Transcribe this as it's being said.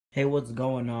Hey, what's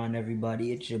going on,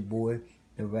 everybody? It's your boy,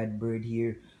 the Redbird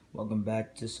here. Welcome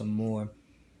back to some more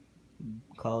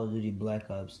Call of Duty Black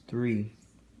Ops 3.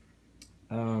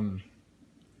 I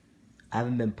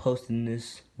haven't been posting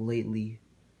this lately,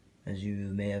 as you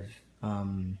may have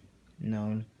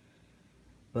known,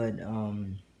 but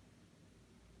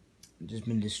just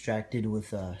been distracted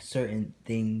with certain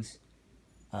things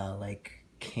like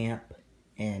camp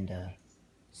and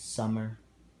summer.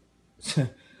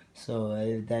 So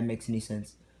if that makes any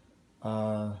sense.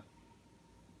 But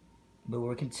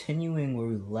we're continuing where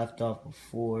we left off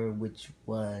before, which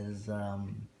was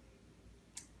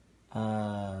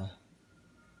I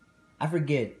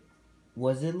forget.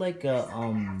 Was it like a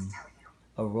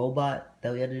robot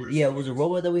that we had to? Yeah, it was a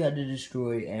robot that we had to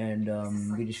destroy,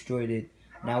 and we destroyed it.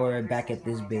 Now we're back at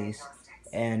this base,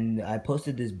 and I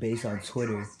posted this base on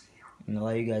Twitter, and a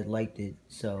lot of you guys liked it.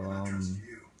 So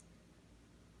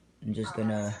I'm just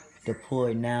gonna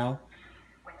deploy now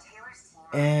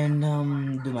and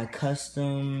do my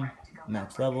custom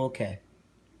max level. Okay.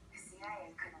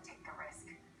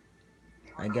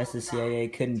 I guess the CIA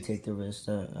couldn't take the risk.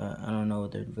 I don't know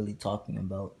what they're really talking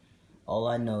about. All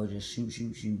I know is just shoot,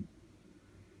 shoot, shoot.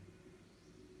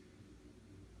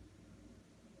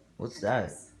 What's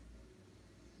that?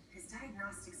 His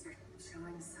diagnostics are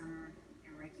showing some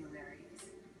irregularities.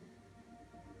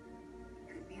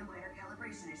 Could be a minor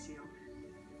calibration issue.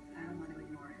 I don't want to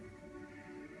ignore it,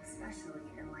 especially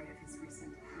in light of his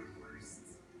recent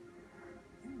outbursts.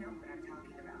 You know what I'm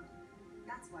talking about.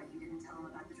 That's why you didn't tell him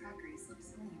about the tracker he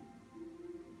slips clean.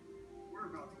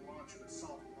 We're about to launch an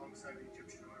assault alongside the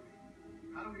Egyptian army.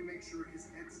 How do we make sure his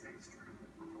head stays straight?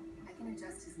 I can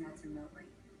adjust his meds remotely,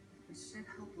 which should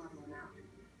help level him out.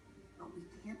 But we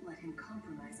can't let him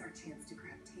compromise our chance to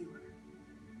grab Taylor.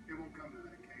 It won't come to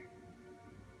that, Kate.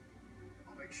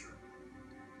 I'll make sure.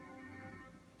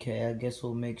 Okay, I guess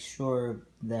we'll make sure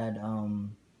that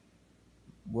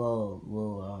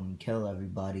we'll kill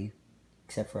everybody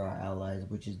except for our allies,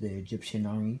 which is the Egyptian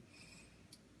army.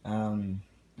 I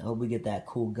hope we get that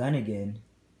cool gun again.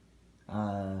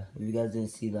 If you guys didn't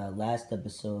see that last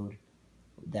episode,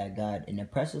 that got an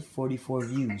impressive 44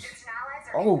 views.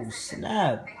 Oh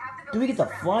snap! Do we get to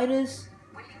fly this?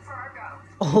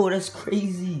 Oh, that's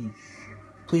crazy!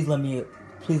 Please let me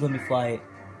fly it.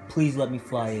 Please let me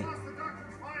fly it.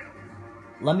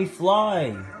 Let me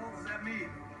fly!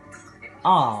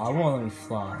 Ah, I won't let me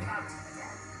fly.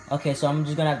 Okay, so I'm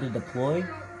just gonna have to deploy.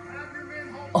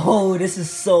 Oh, this is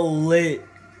so lit.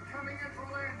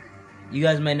 You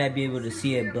guys might not be able to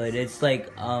see it, but it's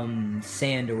like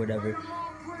sand or whatever.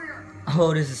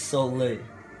 Oh, this is so lit.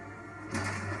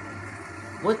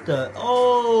 What the?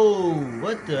 Oh,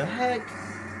 what the heck?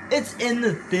 It's in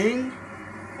the thing?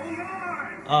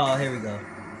 Oh, here we go.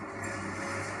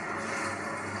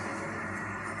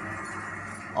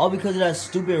 All because of that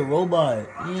stupid robot.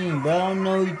 Bro, I don't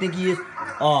know who you think he is.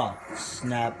 Oh,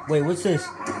 snap. Wait, what's this?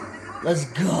 Let's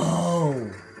go.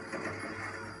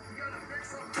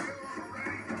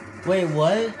 Wait,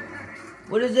 what?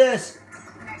 What is this?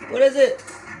 What is it?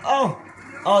 Oh.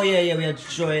 Oh, yeah, we have to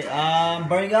destroy it.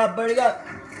 Burning up.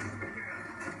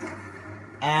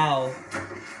 Ow.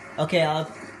 Okay,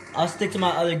 I'll stick to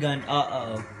my other gun.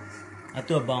 Uh-oh. I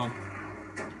threw a bomb.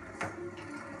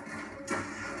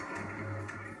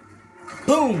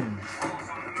 Boom!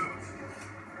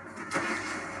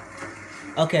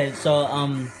 Okay, so,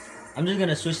 I'm just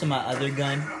gonna switch to my other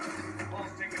gun.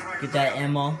 Get that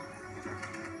ammo.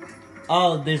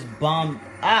 Oh, there's bomb.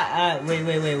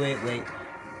 Wait.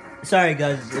 Sorry,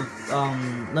 guys. If,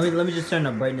 let me just turn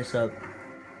the brightness up.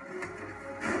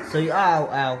 So you,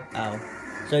 ow.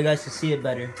 So you guys can see it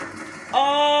better.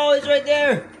 Oh, it's right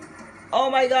there. Oh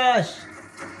my gosh.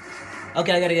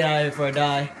 Okay, I gotta get out of here before I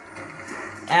die.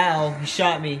 Ow, he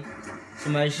shot me.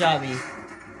 Somebody shot me.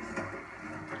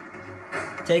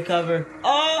 Take cover.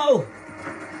 Oh!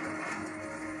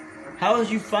 How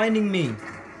is you finding me?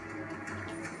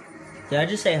 Did I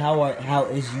just say how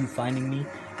is you finding me?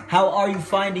 How are you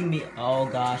finding me? Oh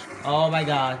gosh. Oh my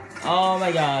god. Oh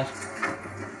my gosh.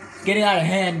 It's getting out of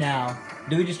hand now.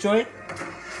 Did we destroy it?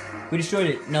 We destroyed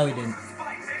it. No, we didn't.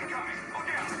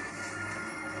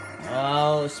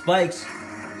 Oh, spikes.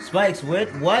 Spikes.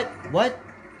 What?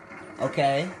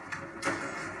 Okay.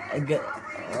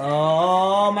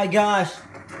 Oh my gosh.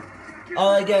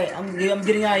 Oh, okay. I'm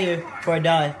getting out of here before I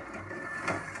die.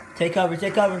 Take cover.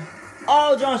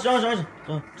 Oh,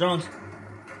 drones.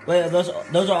 Wait,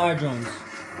 those are our drones.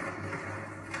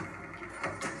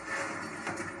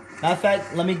 Matter of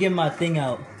fact, let me get my thing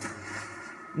out.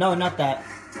 No, not that.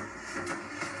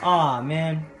 Aw,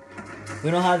 man.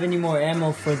 We don't have any more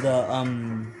ammo for the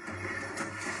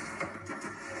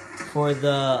for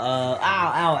the ow,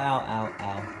 ow, ow, ow,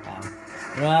 ow, ow.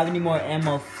 I don't have any more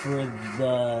ammo for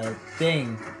the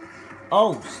thing.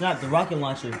 Oh, snap, the rocket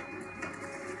launcher.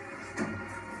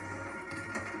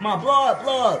 Come on, blow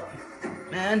up,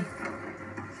 man.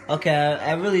 Okay,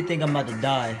 I really think I'm about to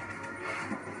die.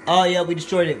 Oh, yeah, we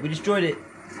destroyed it.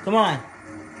 Come on.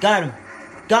 Got him.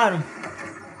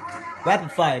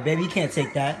 Rapid fire, baby, you can't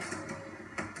take that.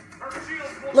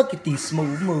 Look at these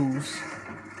smooth moves.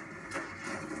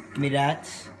 Give me that.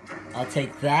 I'll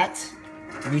take that.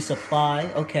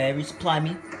 Resupply. Okay, resupply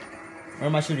me. Where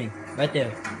am I shooting? Right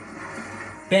there.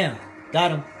 Bam.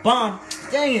 Got him. Bomb.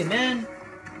 Dang it, man.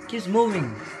 Keeps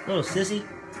moving. Little sissy.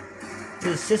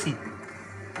 Little sissy.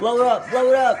 Blow it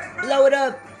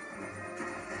up.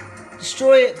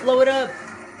 Destroy it. Blow it up.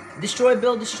 Destroy,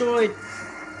 build, destroyed.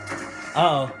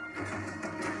 Uh-oh.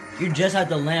 You just had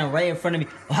to land right in front of me.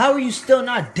 How are you still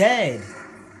not dead?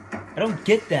 I don't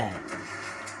get that.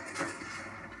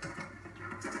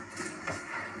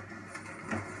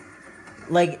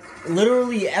 Like,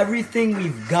 literally everything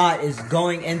we've got is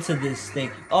going into this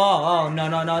thing. Oh, no.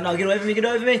 Get away from me. I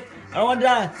don't want to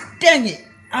die. Dang it.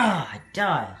 I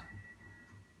died.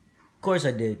 Of course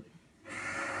I did.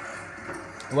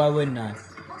 Why wouldn't I?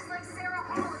 Looks like Sarah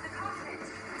Hall in the cockpit.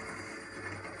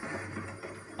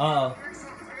 Uh-oh.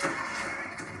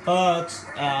 Hugs.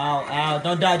 Ow.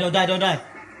 Don't die.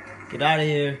 Get out of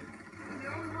here.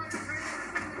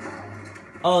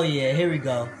 Oh, yeah. Here we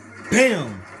go.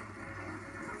 Bam.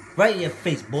 Right in your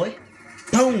face, boy.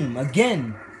 Boom.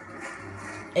 Again.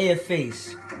 In your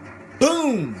face.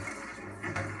 Boom.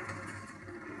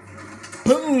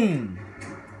 Boom.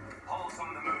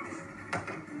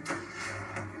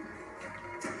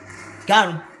 Got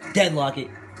him. Deadlock it.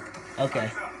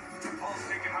 Okay.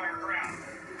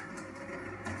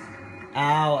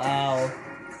 Ow.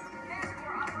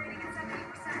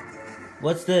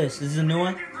 What's this? This is a new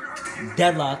one?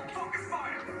 Deadlock.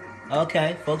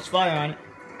 Okay, focus fire on it.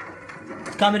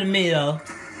 It's coming to me though.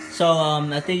 So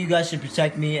I think you guys should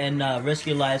protect me and risk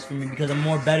your lives for me because I'm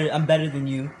better than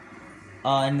you.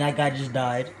 And that guy just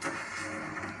died.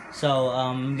 So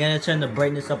I'm gonna turn the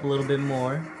brightness up a little bit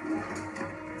more.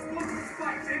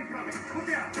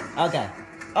 Okay.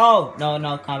 Oh,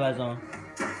 no, combat zone.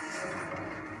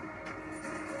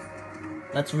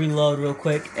 Let's reload real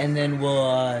quick, and then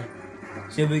we'll,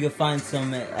 see if we can find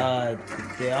some,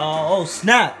 oh,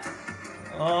 snap!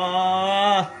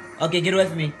 Okay, get away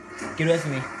from me.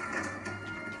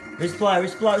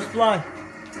 Resupply.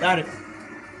 Got it.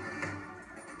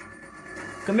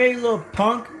 Come here, you little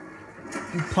punk.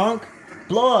 You punk.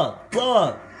 Blow up.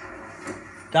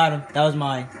 Got him. That was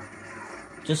mine.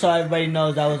 Just so everybody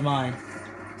knows, that was mine.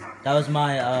 That was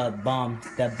my bomb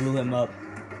that blew him up.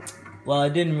 Well,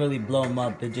 it didn't really blow him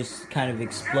up. It just kind of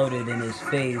exploded in his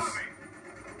face.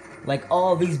 Like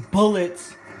all these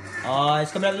bullets. Oh,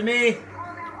 it's coming after me.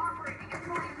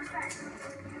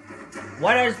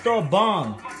 Why did I just throw a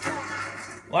bomb?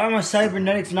 Why are my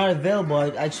cybernetics not available?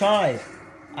 I tried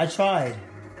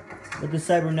with the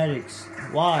cybernetics.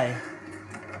 Why?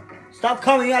 Stop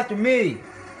coming after me.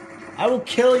 I will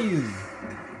kill you.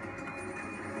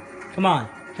 Come on,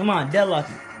 deadlock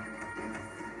him.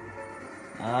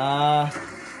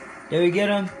 Did we get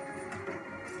him?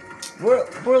 We're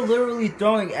literally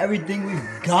throwing everything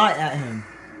we've got at him.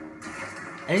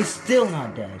 And he's still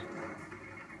not dead.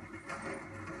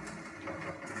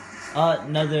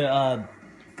 Another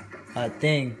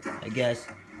thing, I guess.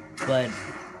 But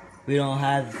we don't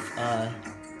have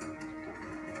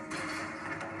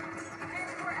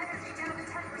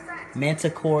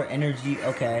Manticore energy,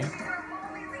 okay.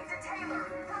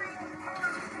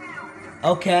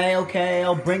 Okay,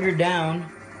 I'll bring her down.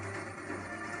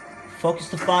 Focus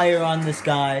the fire on this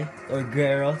guy, or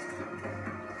girl.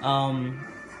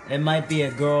 It might be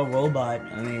a girl robot.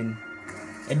 I mean,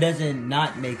 it doesn't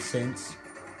not make sense.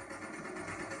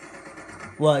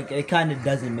 Well, it kind of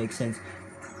doesn't make sense.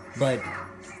 But,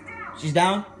 she's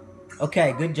down?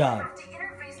 Okay, good job.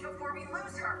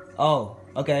 Oh,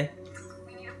 okay.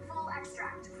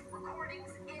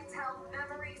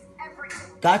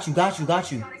 Got you.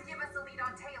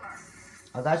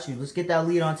 I got you. Let's get that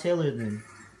lead on Taylor then.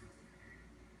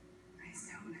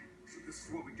 So this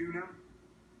is what we do now?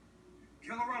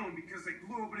 Kill our own because they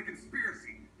blew open a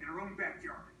conspiracy in our own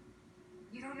backyard.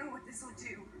 You don't know what this will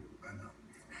do. I know.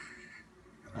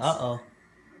 Uh-oh.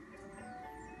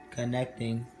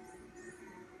 Connecting.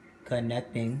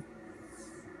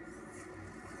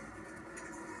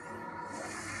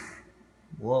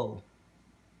 Whoa.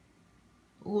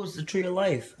 Ooh, it's the tree of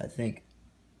life, I think.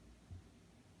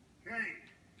 Hey.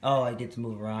 Oh, I get to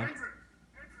move around.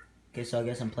 Okay, so I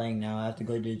guess I'm playing now. I have to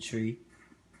go to the tree.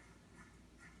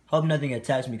 Hope nothing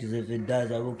attacks me, because if it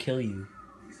does, I will kill you.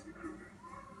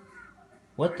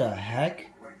 What the heck?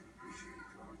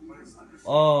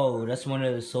 Oh, that's one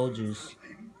of the soldiers.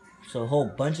 So a whole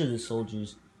bunch of the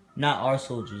soldiers. Not our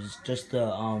soldiers, just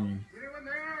the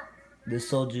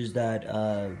soldiers that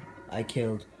I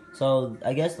killed. So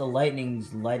I guess the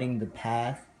lightning's lighting the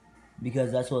path,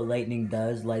 because that's what lightning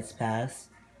does, lights paths.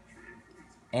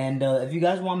 And if you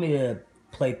guys want me to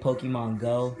play Pokemon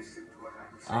Go,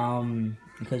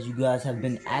 because you guys have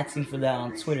been asking for that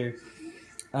on Twitter,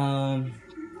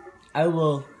 I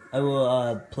will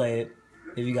play it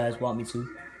if you guys want me to.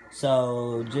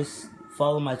 So just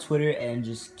follow my Twitter and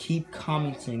just keep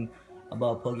commenting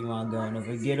about Pokemon Go. And if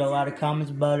I get a lot of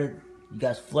comments about it, you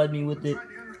guys flood me with it,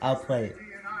 I'll play it.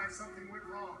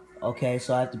 Okay,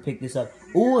 so I have to pick this up.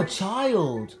 Ooh, a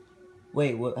child!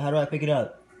 Wait, what? How do I pick it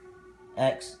up?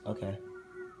 X. Okay.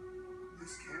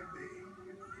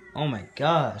 Oh my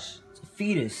gosh, it's a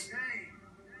fetus.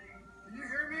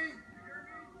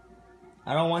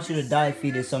 I don't want you to die,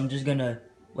 fetus, so I'm just gonna...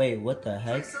 Wait, what the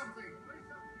heck?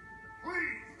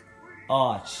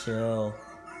 Oh, chill.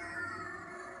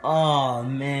 Oh,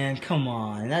 man, come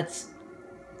on. That's...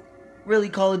 Really,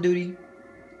 Call of Duty?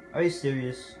 Are you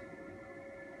serious?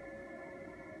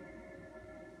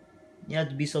 You have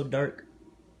to be so dark.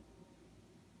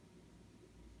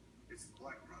 It's the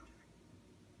Black Project.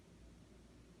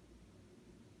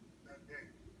 That day.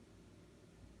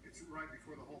 It's right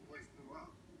before the whole place blew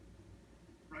up.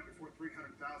 Right before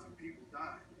 300,000 people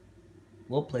died.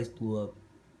 What place blew up?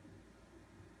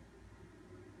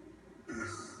 This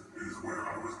is where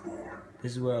I was born.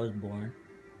 This is where I was born.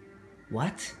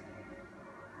 What?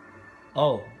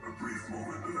 Oh. A brief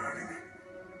moment of agony.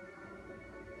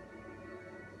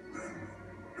 Then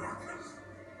darkness.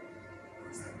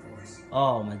 Who's that voice?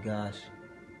 Oh my gosh.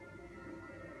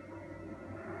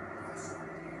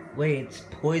 Wait, it's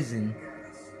poison.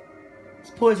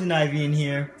 It's poison ivy in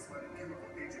here.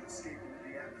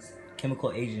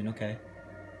 Chemical agent, okay.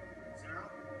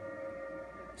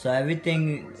 So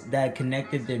everything that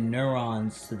connected the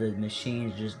neurons to the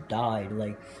machines just died,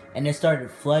 like, and it started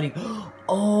flooding.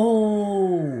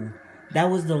 Oh, that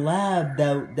was the lab.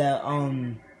 That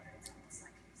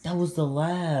was the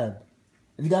lab.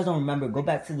 If you guys don't remember, go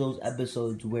back to those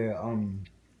episodes where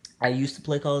I used to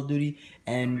play Call of Duty,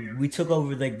 and we took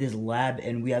over like this lab,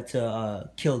 and we had to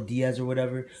kill Diaz or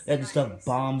whatever. We had to stuff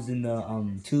bombs in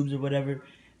the tubes or whatever,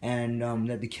 and we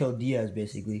had to kill Diaz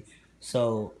basically.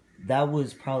 So that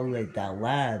was probably like that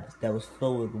lab that was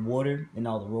filled with water, and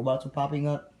all the robots were popping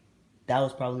up. That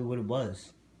was probably what it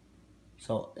was.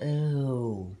 So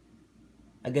ew.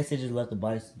 I guess they just left the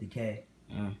bodies to decay.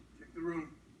 Check the room.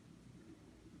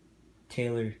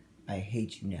 Taylor, I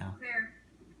hate you now. Where?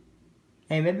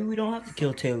 Hey, maybe we don't have to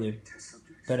kill Taylor.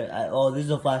 But oh, this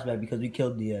is a flashback because we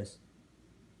killed Diaz.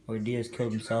 Or Diaz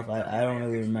killed himself. I don't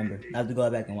really remember. I have to go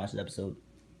back and watch the episode.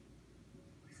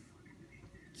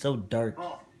 It's so dark.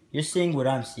 You're seeing what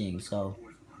I'm seeing, so.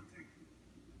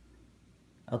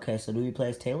 Okay, so do we play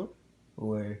as Taylor?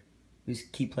 Or we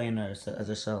just keep playing as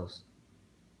ourselves?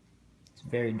 It's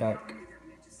very dark.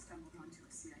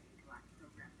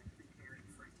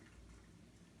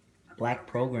 Black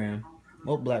program?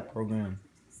 What black program?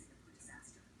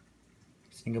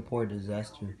 Singapore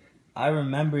disaster. I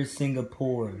remember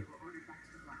Singapore.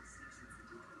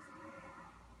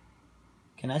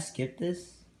 Can I skip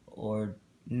this? Or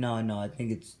no, I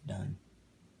think it's done.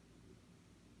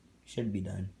 Should be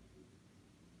done.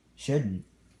 Shouldn't.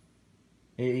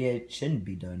 It shouldn't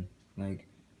be done. Like,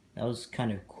 that was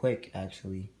kind of quick,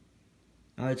 actually.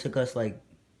 It took us like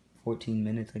 14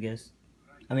 minutes, I guess.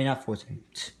 I mean, not 14.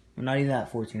 We're not even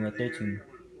at 14, we're at 13.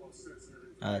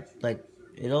 Like,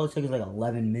 it only took us like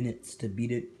 11 minutes to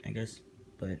beat it, I guess.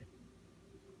 But,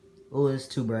 oh, it's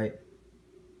too bright.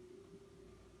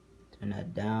 Turn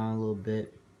that down a little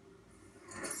bit.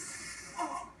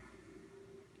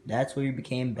 That's where you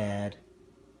became bad.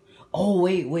 Oh,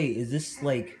 wait, is this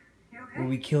like where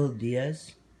we killed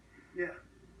Diaz? Yeah.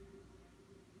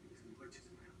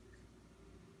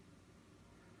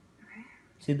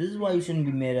 See, this is why you shouldn't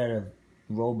be made out of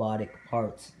robotic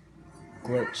parts.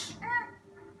 Glitch.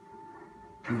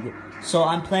 So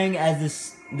I'm playing as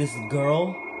this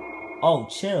girl. Oh,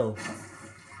 chill.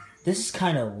 This is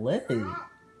kind of lit.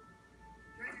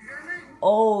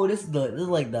 Oh, this is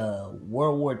like the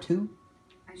World War II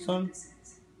song.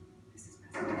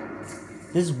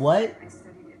 This is what?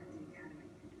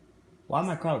 Why am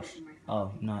I crouched?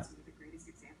 Oh, not.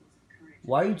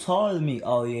 Why are you taller than me?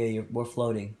 Oh yeah, we're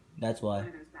floating. That's why.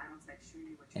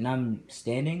 And I'm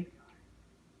standing?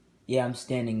 Yeah, I'm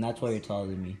standing. That's why you're taller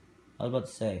than me. I was about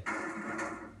to say.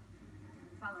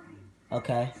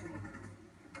 Okay.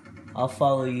 I'll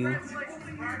follow you.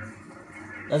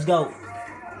 Let's go.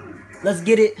 Let's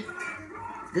get it.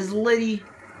 This lady.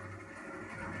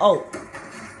 Oh.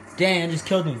 Damn, I just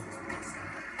killed him.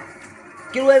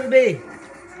 Get away from me.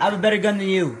 I have a better gun than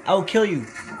you. I will kill you.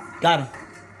 Got him.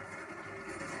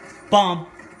 Bomb.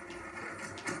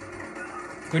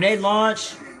 Grenade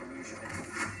launch.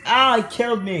 Ah, he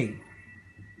killed me.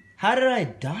 How did I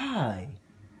die?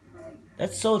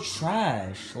 That's so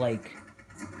trash. Like,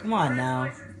 come on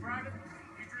now.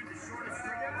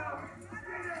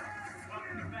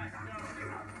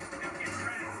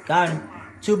 Got him.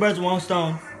 2 birds, 1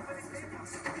 stone.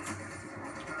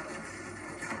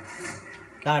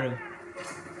 Got him.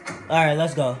 Alright,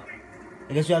 let's go.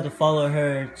 I guess we have to follow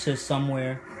her to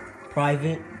somewhere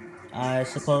private, I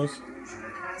suppose.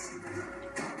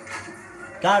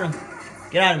 Got him.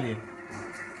 Get out of here.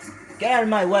 Get out of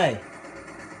my way.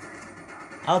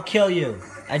 I'll kill you.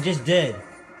 I just did.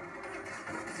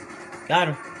 Got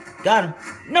him. Got him.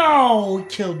 No! He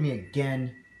killed me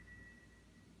again.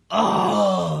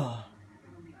 Oh!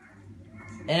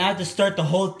 And I have to start the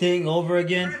whole thing over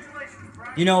again?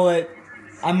 You know what?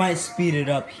 I might speed it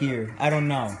up here. I don't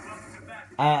know.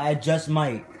 I just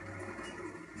might.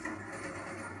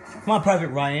 Come on, Private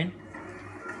Ryan.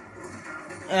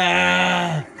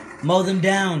 Ah! Mow them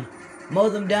down. Mow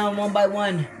them down one by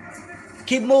one.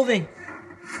 Keep moving.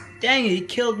 Dang it, he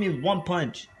killed me with 1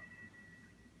 punch.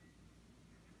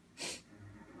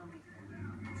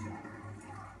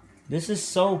 This is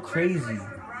so crazy.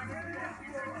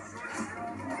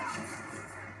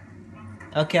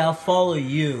 Okay, I'll follow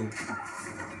you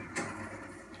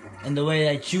in the way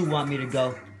that you want me to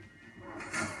go.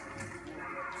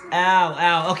 Ow,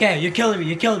 ow. Okay, you're killing me.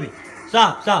 You're killing me.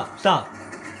 Stop, stop, stop.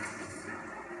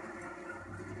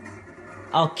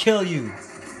 I'll kill you.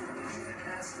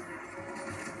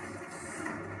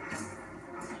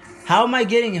 How am I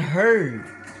getting hurt?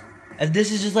 If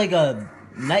this is just like a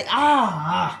night.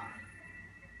 Ah!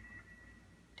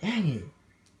 Dang it.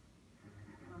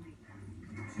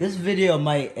 This video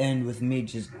might end with me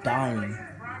just dying.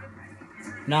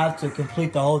 Now I have to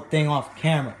complete the whole thing off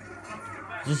camera.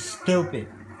 Just stupid.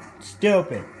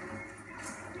 Stupid.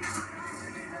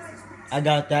 I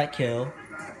got that kill.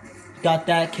 Got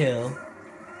that kill.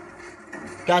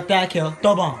 Got that kill.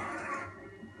 Throw bomb.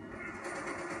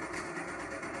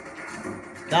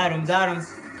 Got him, got him.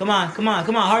 Come on, come on,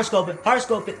 come on. Hard scope it. Hard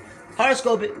scope it. Hard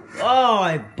scope it. Oh,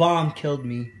 a bomb killed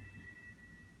me.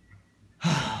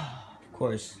 Of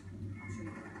course.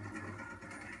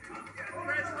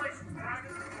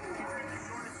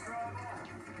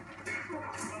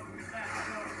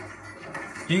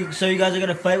 So you guys are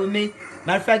gonna fight with me?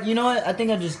 Matter of fact, you know what? I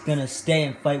think I'm just gonna stay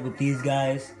and fight with these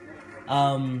guys.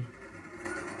 Bomb.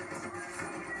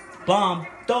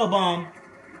 Throw a bomb.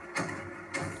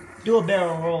 Do a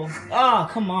barrel roll. Ah,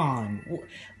 come on.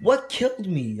 What killed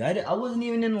me? I wasn't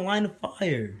even in the line of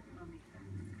fire.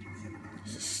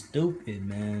 This is stupid,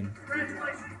 man.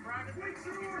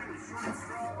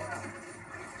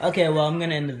 Okay, well, I'm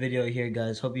gonna end the video here,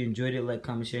 guys. Hope you enjoyed it. Like,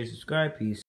 comment, share, subscribe. Peace.